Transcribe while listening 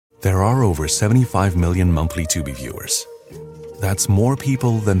There are over 75 million monthly Tubi viewers. That's more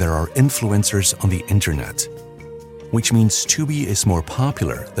people than there are influencers on the internet, which means Tubi is more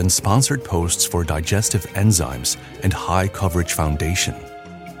popular than sponsored posts for digestive enzymes and high coverage foundation.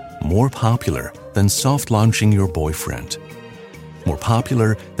 More popular than soft launching your boyfriend. More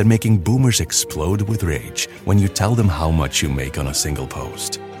popular than making boomers explode with rage when you tell them how much you make on a single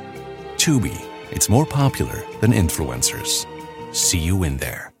post. Tubi, it's more popular than influencers. See you in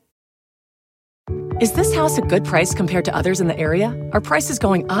there. Is this house a good price compared to others in the area? Are prices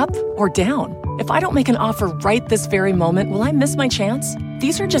going up or down? If I don't make an offer right this very moment, will I miss my chance?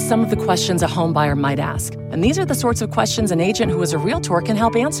 These are just some of the questions a home buyer might ask. And these are the sorts of questions an agent who is a Realtor can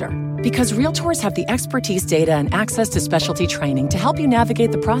help answer. Because Realtors have the expertise, data, and access to specialty training to help you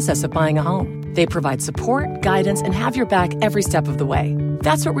navigate the process of buying a home. They provide support, guidance, and have your back every step of the way.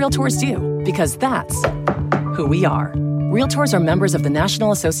 That's what Realtors do, because that's who we are. Realtors are members of the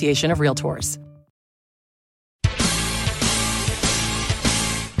National Association of Realtors.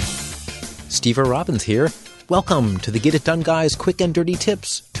 Steve Robbins here. Welcome to the Get It Done Guys quick and dirty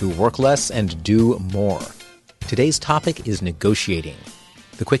tips to work less and do more. Today's topic is negotiating.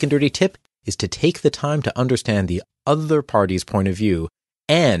 The quick and dirty tip is to take the time to understand the other party's point of view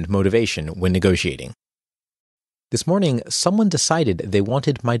and motivation when negotiating. This morning, someone decided they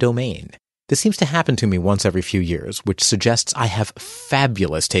wanted my domain. This seems to happen to me once every few years, which suggests I have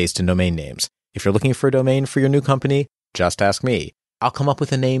fabulous taste in domain names. If you're looking for a domain for your new company, just ask me. I'll come up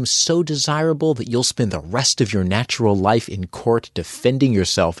with a name so desirable that you'll spend the rest of your natural life in court defending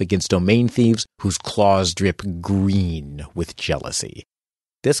yourself against domain thieves whose claws drip green with jealousy.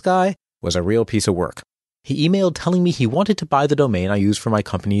 This guy was a real piece of work. He emailed telling me he wanted to buy the domain I use for my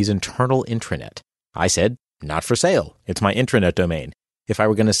company's internal intranet. I said, not for sale. It's my intranet domain. If I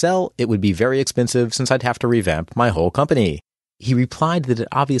were going to sell, it would be very expensive since I'd have to revamp my whole company. He replied that it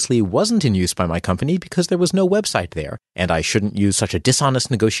obviously wasn't in use by my company because there was no website there, and I shouldn't use such a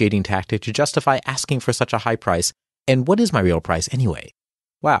dishonest negotiating tactic to justify asking for such a high price. And what is my real price anyway?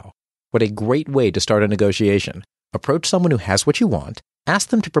 Wow, what a great way to start a negotiation. Approach someone who has what you want, ask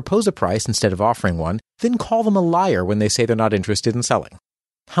them to propose a price instead of offering one, then call them a liar when they say they're not interested in selling.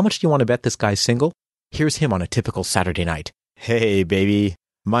 How much do you want to bet this guy's single? Here's him on a typical Saturday night. Hey, baby,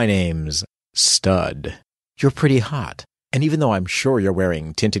 my name's Stud. You're pretty hot. And even though I'm sure you're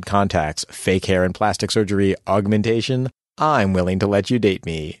wearing tinted contacts, fake hair, and plastic surgery augmentation, I'm willing to let you date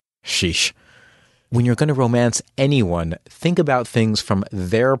me. Sheesh. When you're going to romance anyone, think about things from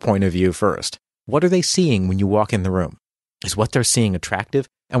their point of view first. What are they seeing when you walk in the room? Is what they're seeing attractive?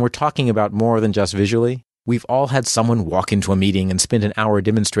 And we're talking about more than just visually. We've all had someone walk into a meeting and spend an hour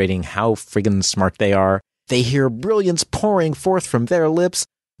demonstrating how friggin' smart they are. They hear brilliance pouring forth from their lips.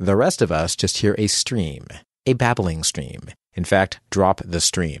 The rest of us just hear a stream. A babbling stream. In fact, drop the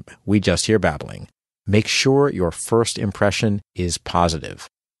stream. We just hear babbling. Make sure your first impression is positive.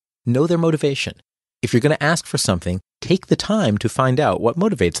 Know their motivation. If you're going to ask for something, take the time to find out what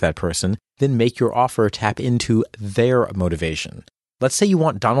motivates that person, then make your offer tap into their motivation. Let's say you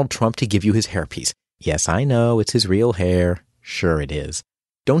want Donald Trump to give you his hairpiece. Yes, I know, it's his real hair. Sure it is.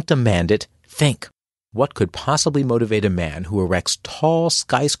 Don't demand it. Think. What could possibly motivate a man who erects tall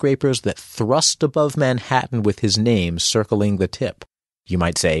skyscrapers that thrust above Manhattan with his name circling the tip? You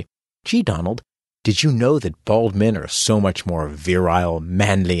might say, gee, Donald, did you know that bald men are so much more virile,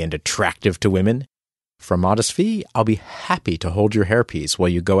 manly, and attractive to women? For a modest fee, I'll be happy to hold your hairpiece while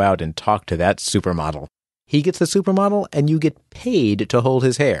you go out and talk to that supermodel. He gets the supermodel, and you get paid to hold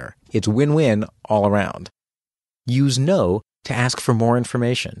his hair. It's win-win all around. Use no to ask for more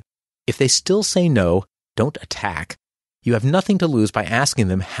information. If they still say no, don't attack. You have nothing to lose by asking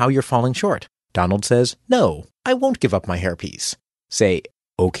them how you're falling short. Donald says, no, I won't give up my hairpiece. Say,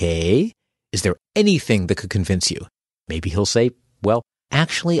 okay, is there anything that could convince you? Maybe he'll say, well,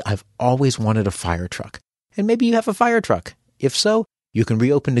 actually, I've always wanted a fire truck. And maybe you have a fire truck. If so, you can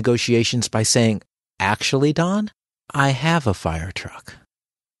reopen negotiations by saying, actually, Don, I have a fire truck.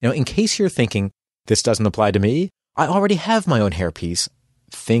 Now, in case you're thinking, this doesn't apply to me, I already have my own hairpiece.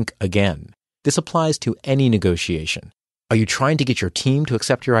 Think again. This applies to any negotiation. Are you trying to get your team to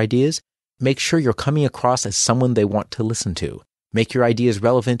accept your ideas? Make sure you're coming across as someone they want to listen to. Make your ideas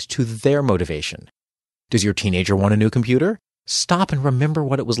relevant to their motivation. Does your teenager want a new computer? Stop and remember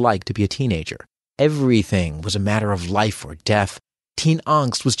what it was like to be a teenager. Everything was a matter of life or death. Teen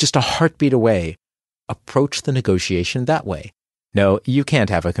angst was just a heartbeat away. Approach the negotiation that way. No, you can't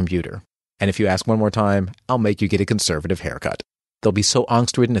have a computer. And if you ask one more time, I'll make you get a conservative haircut. They'll be so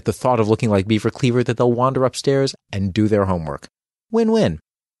angst-ridden at the thought of looking like Beaver Cleaver that they'll wander upstairs and do their homework. Win-win.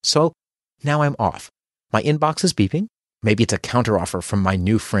 So, now I'm off. My inbox is beeping. Maybe it's a counteroffer from my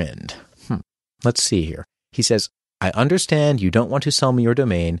new friend. Let's see here. He says, I understand you don't want to sell me your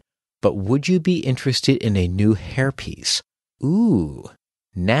domain, but would you be interested in a new hairpiece? Ooh,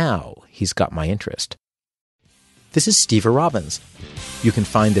 now he's got my interest. This is Steve Robbins. You can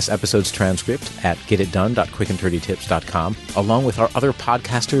find this episode's transcript at getitdone.quickanddirtytips.com, along with our other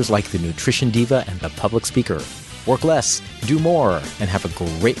podcasters like the Nutrition Diva and the Public Speaker. Work less, do more, and have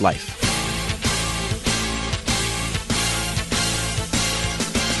a great life.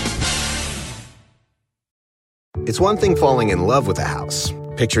 It's one thing falling in love with a house,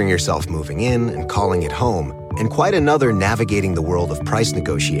 picturing yourself moving in and calling it home, and quite another navigating the world of price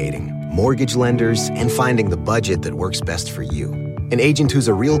negotiating, mortgage lenders, and finding the budget that works best for you. An agent who's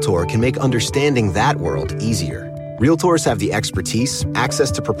a Realtor can make understanding that world easier. Realtors have the expertise,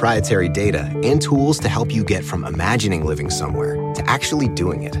 access to proprietary data, and tools to help you get from imagining living somewhere to actually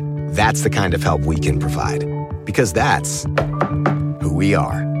doing it. That's the kind of help we can provide. Because that's who we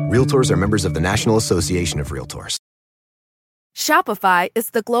are. Realtors are members of the National Association of Realtors. Shopify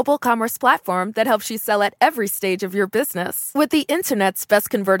is the global commerce platform that helps you sell at every stage of your business. With the internet's best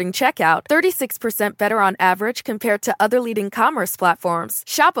converting checkout, 36% better on average compared to other leading commerce platforms,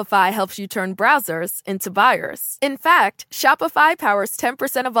 Shopify helps you turn browsers into buyers. In fact, Shopify powers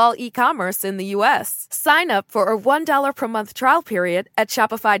 10% of all e-commerce in the U.S. Sign up for a $1 per month trial period at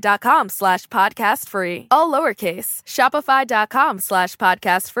shopify.com/podcast free. All lowercase,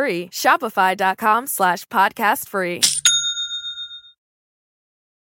 shopify.com/podcast free, shopify.com/podcast free.